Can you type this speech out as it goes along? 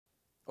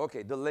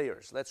Okay, the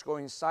layers. Let's go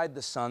inside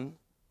the sun.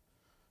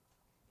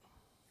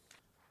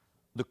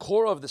 The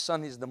core of the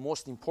sun is the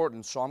most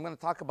important, so I'm going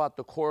to talk about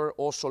the core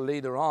also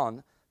later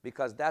on,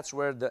 because that's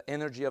where the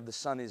energy of the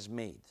sun is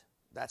made.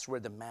 That's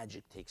where the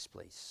magic takes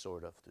place,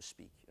 sort of, to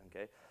speak.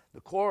 Okay? The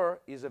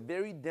core is a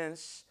very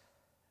dense,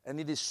 and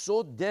it is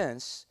so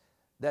dense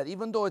that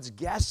even though it's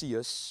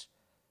gaseous,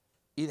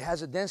 it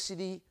has a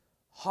density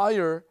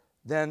higher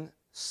than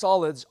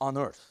solids on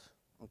Earth.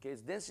 Okay?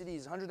 Its density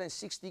is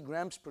 160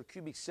 grams per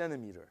cubic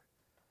centimeter.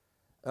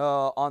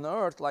 On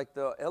Earth, like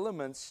the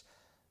elements,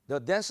 the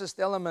densest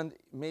element,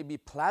 maybe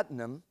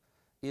platinum,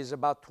 is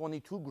about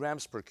 22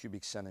 grams per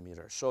cubic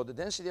centimeter. So the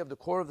density of the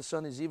core of the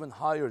sun is even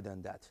higher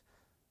than that.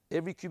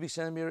 Every cubic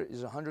centimeter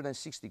is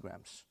 160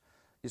 grams.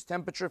 Its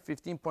temperature,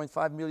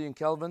 15.5 million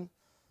Kelvin,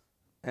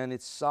 and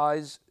its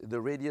size,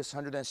 the radius,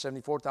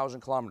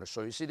 174,000 kilometers.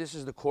 So you see, this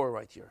is the core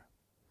right here.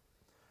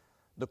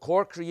 The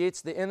core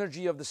creates the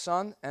energy of the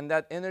sun, and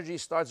that energy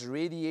starts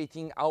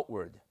radiating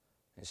outward.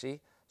 You see?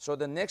 So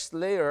the next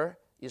layer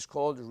is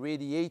called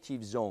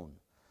radiative zone.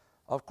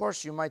 Of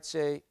course, you might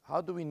say,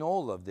 how do we know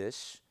all of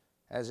this?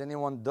 Has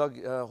anyone dug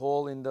a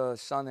hole in the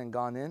sun and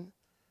gone in?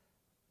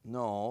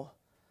 No.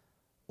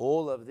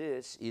 All of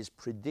this is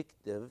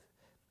predictive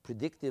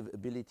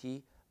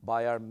ability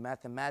by our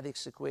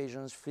mathematics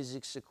equations,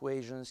 physics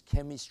equations,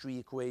 chemistry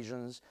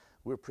equations.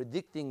 We're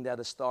predicting that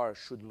a star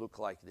should look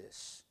like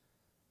this.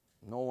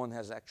 No one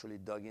has actually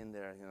dug in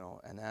there, you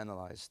know, and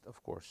analyzed,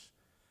 of course.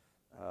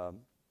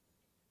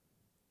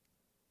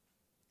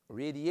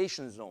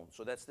 Radiation zone,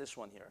 so that's this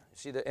one here. You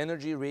see the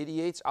energy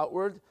radiates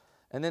outward,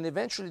 and then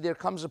eventually there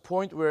comes a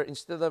point where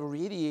instead of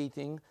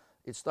radiating,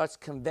 it starts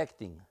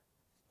convecting.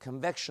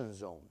 Convection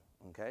zone,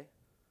 okay?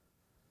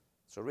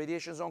 So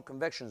radiation zone,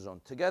 convection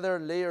zone. Together,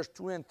 layers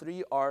 2 and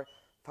 3 are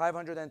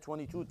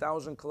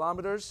 522,000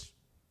 kilometers.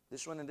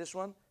 This one and this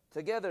one.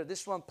 Together,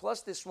 this one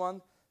plus this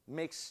one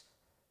makes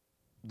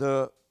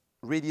the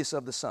radius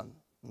of the sun.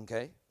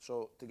 Okay,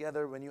 so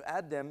together, when you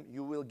add them,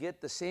 you will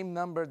get the same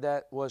number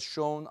that was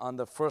shown on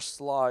the first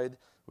slide,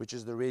 which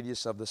is the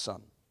radius of the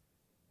sun.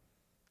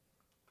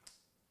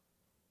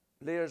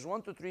 Layers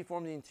 1 to 3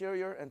 form the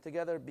interior, and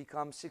together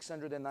become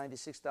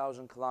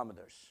 696,000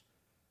 kilometers.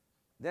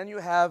 Then you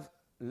have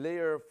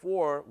layer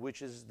 4,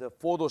 which is the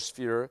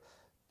photosphere.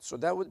 So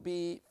that would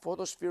be,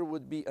 photosphere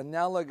would be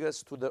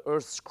analogous to the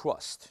Earth's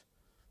crust.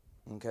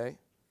 Okay,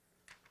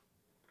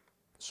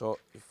 so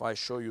if I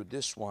show you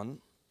this one,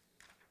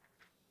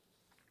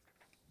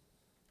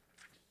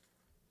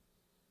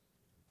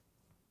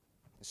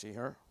 you see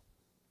here?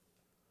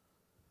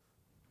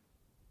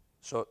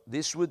 So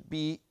this would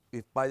be,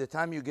 if by the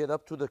time you get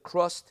up to the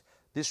crust,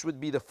 this would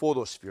be the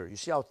photosphere. You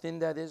see how thin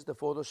that is, the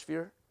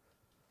photosphere?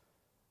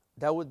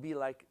 That would be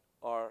like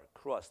our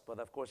crust, but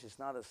of course it's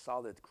not a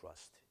solid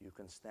crust you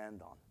can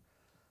stand on.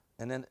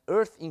 And then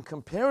Earth in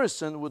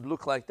comparison would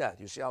look like that.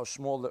 You see how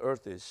small the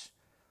Earth is?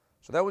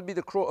 So that would be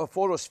the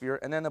photosphere,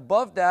 and then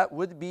above that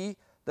would be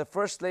the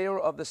first layer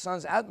of the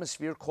sun's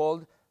atmosphere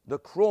called the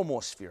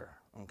chromosphere,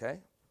 okay?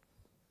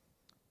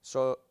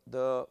 So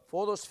the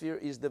photosphere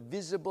is the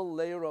visible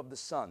layer of the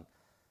sun.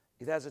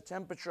 It has a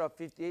temperature of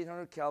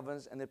 5,800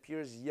 kelvins and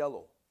appears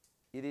yellow.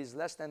 It is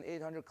less than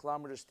 800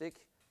 kilometers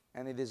thick,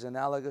 and it is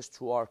analogous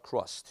to our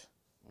crust.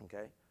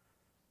 Okay?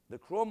 The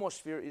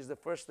chromosphere is the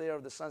first layer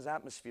of the sun's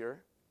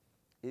atmosphere.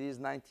 It is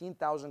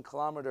 19,000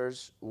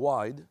 kilometers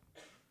wide,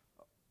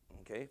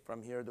 okay,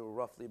 from here to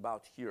roughly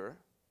about here.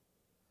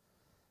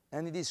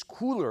 And it is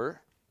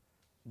cooler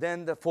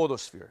than the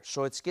photosphere.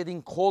 So it's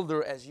getting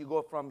colder as you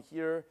go from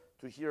here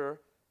to here.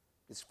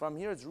 It's from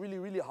here, it's really,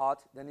 really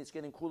hot. Then it's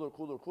getting cooler,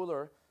 cooler,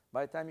 cooler.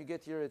 By the time you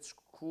get here, it's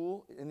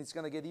cool, and it's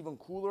going to get even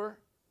cooler.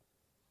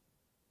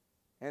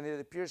 And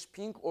it appears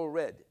pink or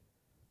red.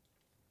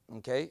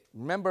 Okay?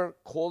 Remember,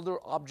 colder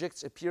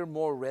objects appear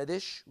more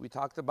reddish. We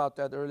talked about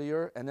that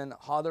earlier. And then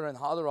hotter and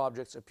hotter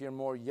objects appear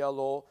more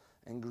yellow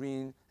and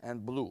green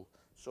and blue.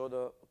 So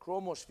the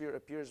chromosphere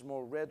appears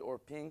more red or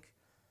pink.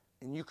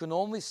 And you can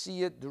only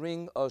see it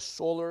during a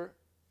solar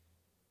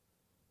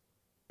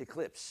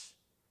eclipse.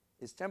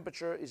 Its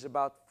temperature is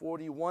about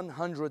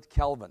 4,100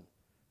 Kelvin.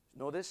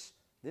 Notice,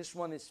 this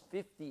one is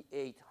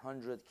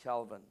 5,800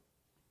 Kelvin.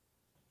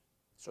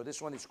 So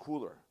this one is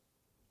cooler.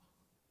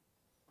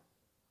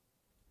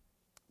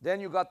 Then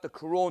you got the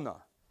corona.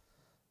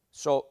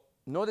 So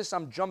notice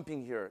I'm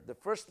jumping here. The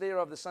first layer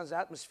of the sun's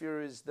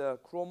atmosphere is the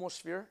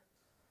chromosphere.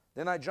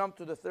 Then I jump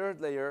to the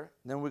third layer.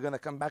 Then we're going to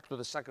come back to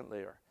the second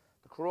layer.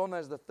 The corona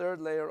is the third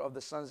layer of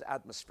the sun's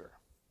atmosphere.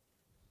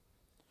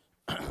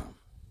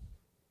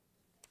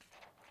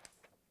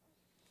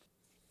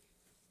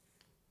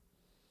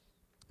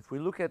 If we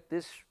look at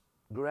this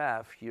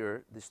graph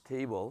here, this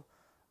table,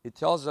 it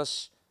tells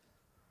us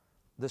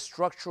the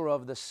structure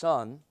of the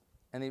sun,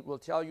 and it will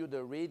tell you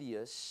the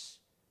radius,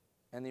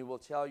 and it will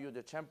tell you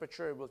the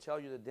temperature, it will tell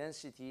you the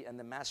density and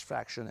the mass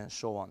fraction and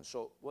so on.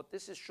 So what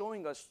this is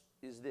showing us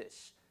is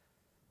this.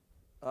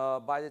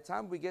 By the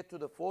time we get to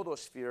the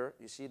photosphere,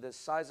 you see the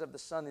size of the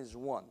sun is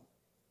 1,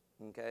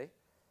 okay?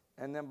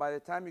 And then by the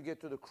time you get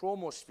to the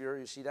chromosphere,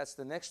 you see that's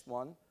the next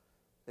one.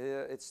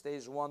 It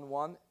stays 1,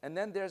 1. And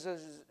then there's a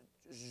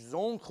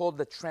zone called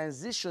the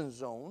transition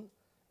zone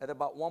at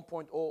about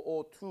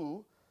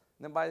 1.002.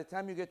 Then by the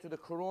time you get to the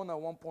corona,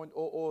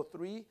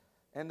 1.003,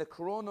 and the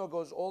corona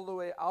goes all the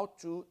way out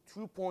to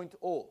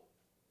 2.0.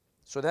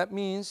 So that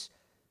means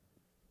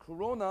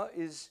corona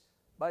is,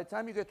 by the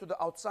time you get to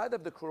the outside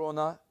of the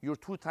corona, you're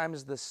 2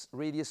 times the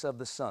radius of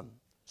the sun.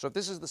 So if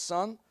this is the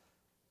sun,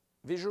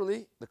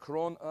 visually, the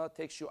corona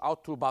takes you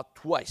out to about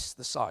twice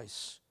the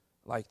size,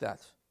 like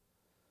that.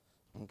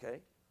 Okay?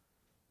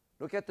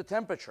 Look at the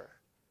temperature.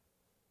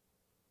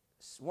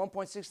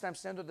 1.6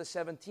 times 10 to the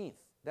 17th.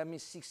 That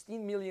means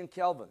 16 million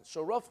Kelvin.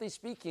 So roughly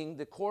speaking,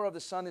 the core of the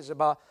sun is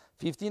about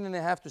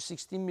 15.5 to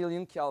 16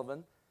 million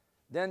Kelvin.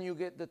 Then you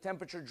get the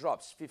temperature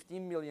drops,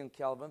 15 million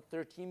Kelvin,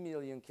 13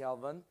 million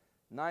Kelvin,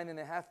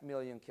 9.5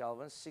 million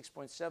Kelvin,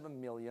 6.7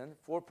 million,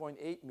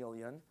 4.8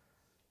 million,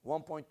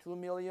 1.2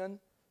 million,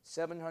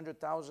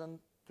 700,000,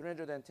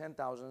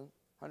 310,000,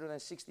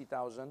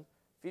 160,000,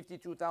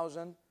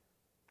 52,000.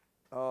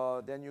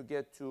 Then you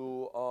get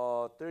to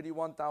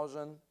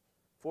 31,000,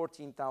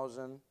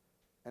 14,000.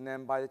 And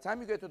then by the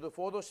time you get to the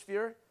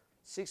photosphere,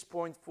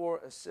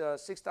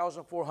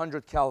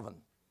 6,400 Kelvin.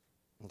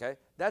 Okay?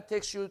 That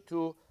takes you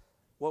to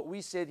what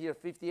we said here,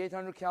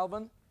 5,800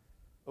 Kelvin.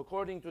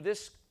 According to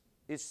this,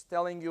 it's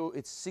telling you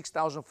it's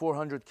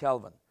 6,400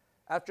 Kelvin.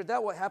 After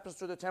that, what happens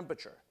to the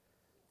temperature?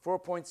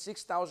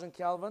 4.6 thousand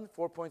Kelvin,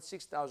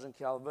 4.6 thousand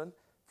Kelvin,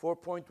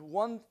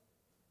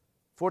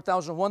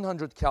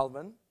 4,100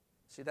 Kelvin.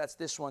 See, that's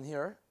this one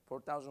here,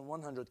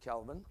 4,100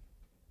 Kelvin.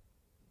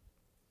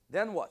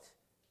 Then what?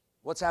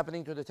 What's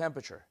happening to the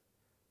temperature?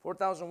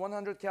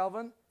 4,100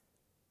 Kelvin.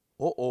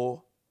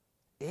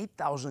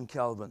 8,000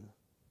 Kelvin.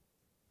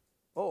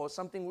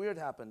 Something weird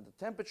happened. The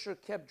temperature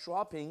kept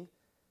dropping.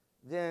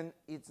 Then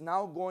it's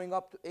now going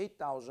up to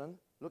 8,000.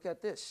 Look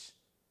at this.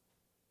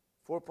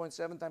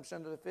 4.7 times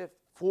 10 to the 5th.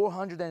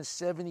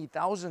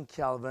 470,000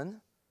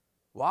 Kelvin.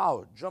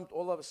 Wow, jumped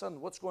all of a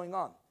sudden. What's going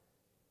on?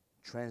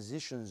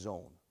 Transition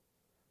zone.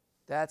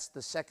 That's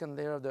the second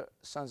layer of the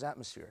sun's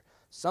atmosphere.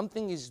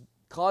 Something is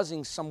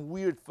causing some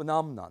weird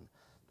phenomenon.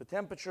 The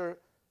temperature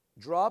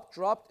dropped,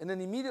 and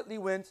then immediately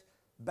went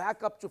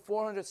back up to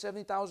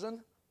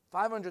 470,000,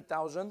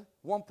 500,000,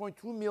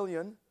 1.2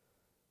 million,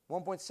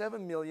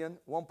 1.7 million,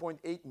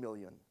 1.8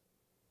 million.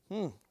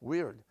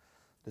 Weird.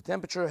 The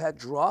temperature had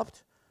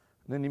dropped,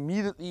 and then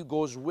immediately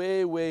goes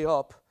way, way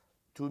up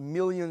to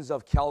millions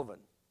of Kelvin.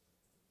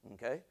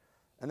 Okay?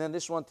 And then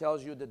this one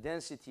tells you the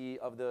density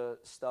of the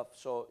stuff.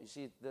 So you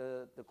see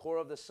the core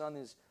of the sun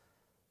is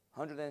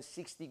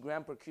 160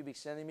 gram per cubic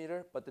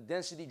centimeter, but the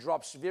density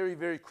drops very,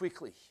 very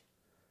quickly.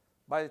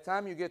 By the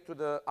time you get to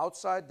the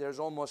outside, there's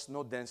almost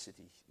no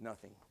density,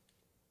 nothing.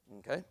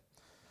 Okay?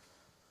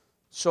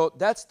 So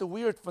that's the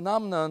weird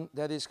phenomenon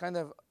that is kind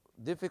of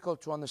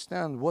difficult to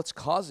understand what's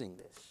causing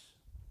this.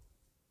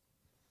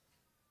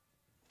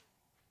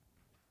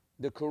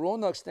 The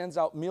corona extends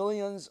out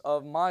millions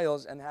of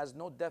miles and has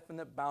no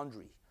definite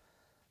boundary.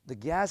 The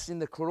gas in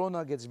the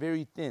corona gets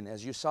very thin.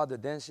 As you saw, the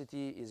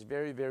density is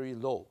very, very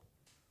low.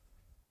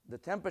 The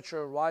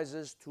temperature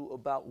rises to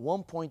about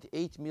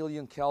 1.8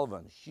 million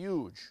Kelvin,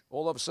 huge.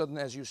 All of a sudden,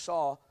 as you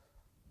saw,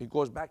 it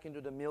goes back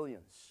into the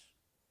millions.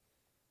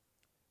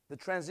 The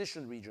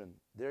transition region.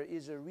 There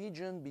is a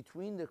region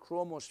between the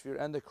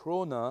chromosphere and the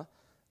corona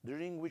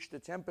during which the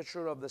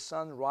temperature of the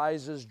sun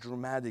rises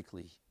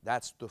dramatically.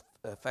 That's the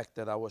effect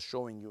that I was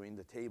showing you in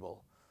the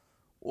table,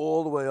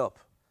 all the way up.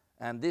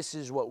 And this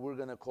is what we're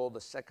going to call the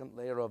second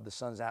layer of the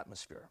sun's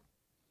atmosphere.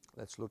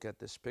 Let's look at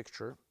this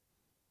picture.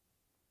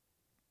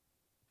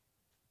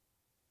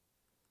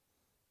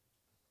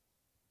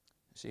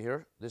 See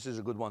here? This is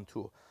a good one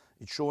too.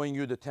 It's showing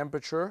you the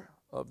temperature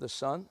of the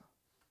sun.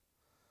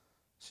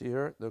 See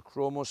here, the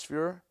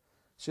chromosphere.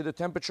 See, the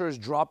temperature is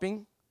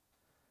dropping.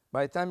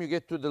 By the time you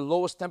get to the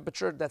lowest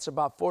temperature, that's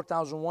about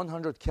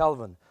 4,100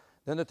 Kelvin.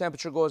 Then the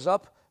temperature goes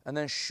up and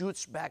then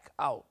shoots back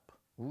out,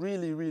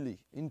 really, really,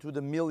 into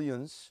the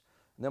millions.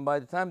 And then by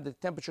the time the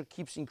temperature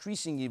keeps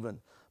increasing even,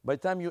 by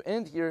the time you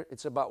end here,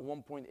 it's about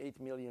 1.8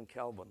 million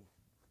Kelvin,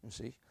 you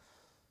see?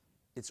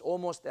 It's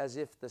almost as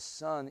if the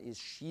sun is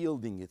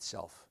shielding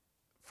itself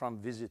from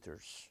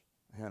visitors,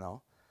 you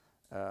know.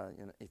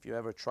 If you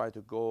ever try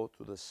to go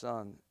to the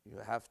sun, you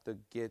have to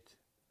get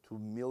to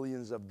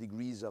millions of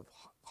degrees of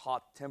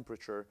hot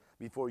temperature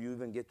before you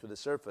even get to the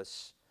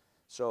surface.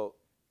 So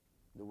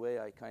the way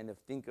I kind of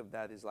think of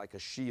that is like a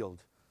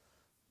shield.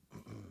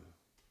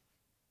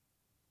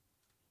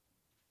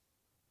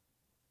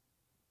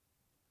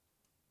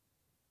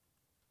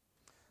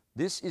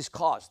 This is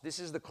caused. This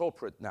is the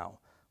culprit now.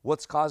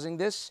 What's causing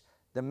this?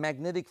 The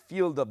magnetic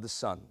field of the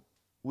sun,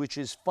 which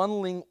is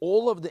funneling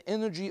all of the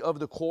energy of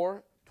the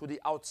core to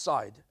the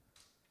outside.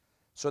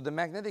 So the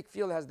magnetic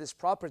field has this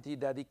property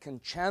that it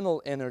can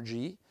channel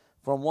energy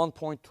from one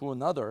point to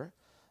another.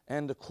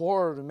 And the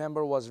core,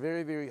 remember, was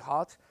very, very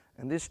hot.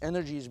 And this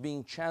energy is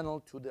being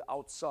channeled to the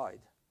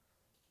outside.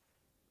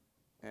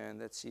 And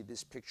let's see,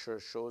 this picture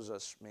shows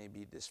us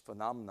maybe this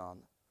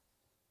phenomenon.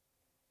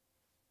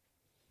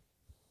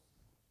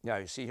 Yeah,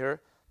 you see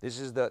here, this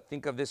is the,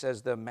 think of this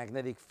as the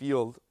magnetic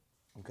field,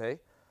 okay?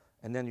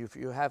 And then if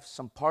you have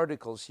some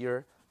particles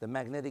here, the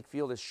magnetic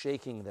field is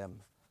shaking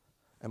them.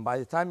 And by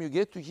the time you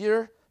get to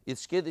here,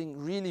 it's getting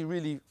really,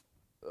 really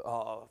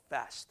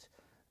fast.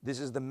 This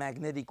is the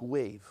magnetic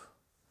wave,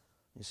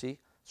 you see?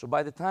 So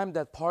by the time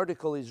that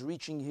particle is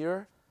reaching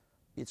here,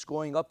 it's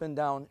going up and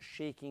down,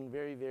 shaking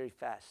very, very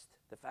fast.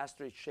 The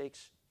faster it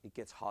shakes, it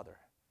gets hotter.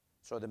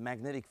 So the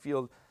magnetic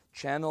field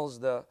channels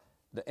the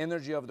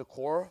energy of the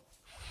core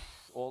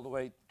all the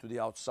way to the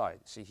outside.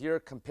 See here,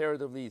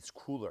 comparatively, it's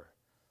cooler.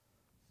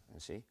 You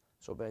see?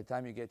 So by the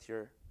time you get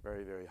here,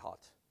 very, very hot.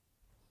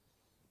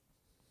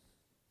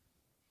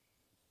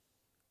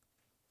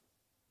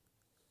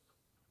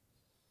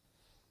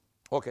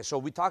 Okay, so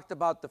we talked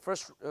about the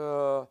first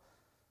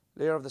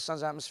layer of the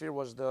sun's atmosphere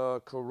was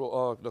the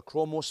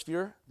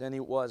chromosphere. Then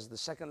it was, the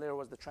second layer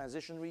was the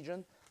transition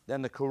region.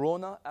 Then the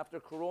corona.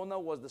 After corona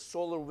was the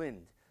solar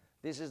wind.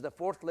 This is the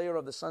fourth layer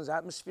of the sun's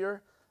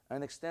atmosphere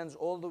and extends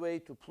all the way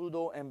to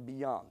Pluto and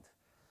beyond.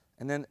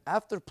 And then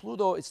after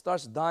Pluto, it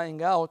starts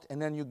dying out,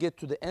 and then you get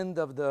to the end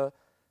of the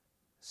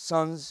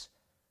sun's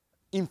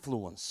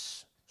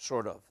influence,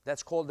 sort of.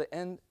 That's called the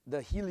end, the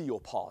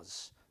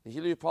heliopause. The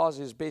heliopause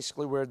is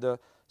basically where the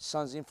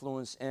sun's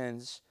influence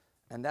ends,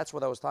 and that's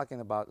what I was talking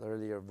about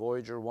earlier.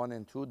 Voyager 1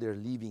 and 2, they're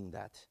leaving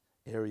that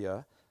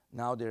area.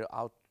 Now they're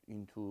out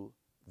into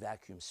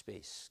vacuum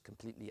space,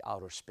 completely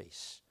outer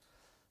space.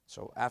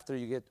 So after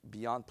you get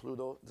beyond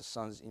Pluto, the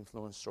sun's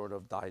influence sort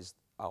of dies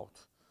out.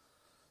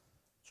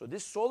 So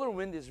this solar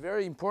wind is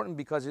very important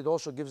because it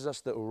also gives us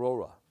the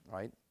aurora,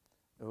 right?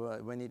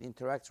 When it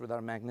interacts with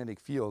our magnetic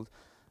field,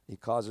 it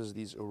causes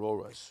these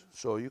auroras.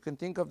 So you can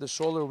think of the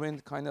solar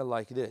wind kind of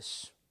like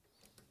this.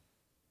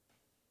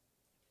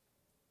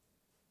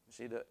 You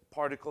see the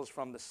particles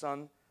from the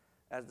sun.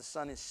 As the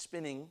sun is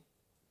spinning,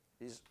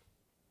 this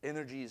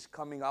energy is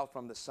coming out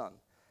from the sun.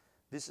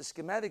 This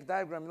schematic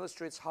diagram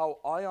illustrates how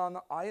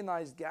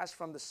ionized gas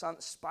from the sun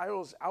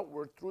spirals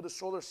outward through the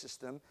solar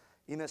system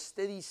in a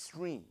steady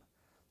stream.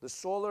 The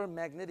solar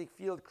magnetic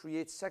field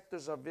creates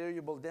sectors of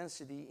variable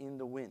density in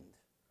the wind.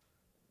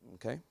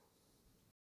 Okay?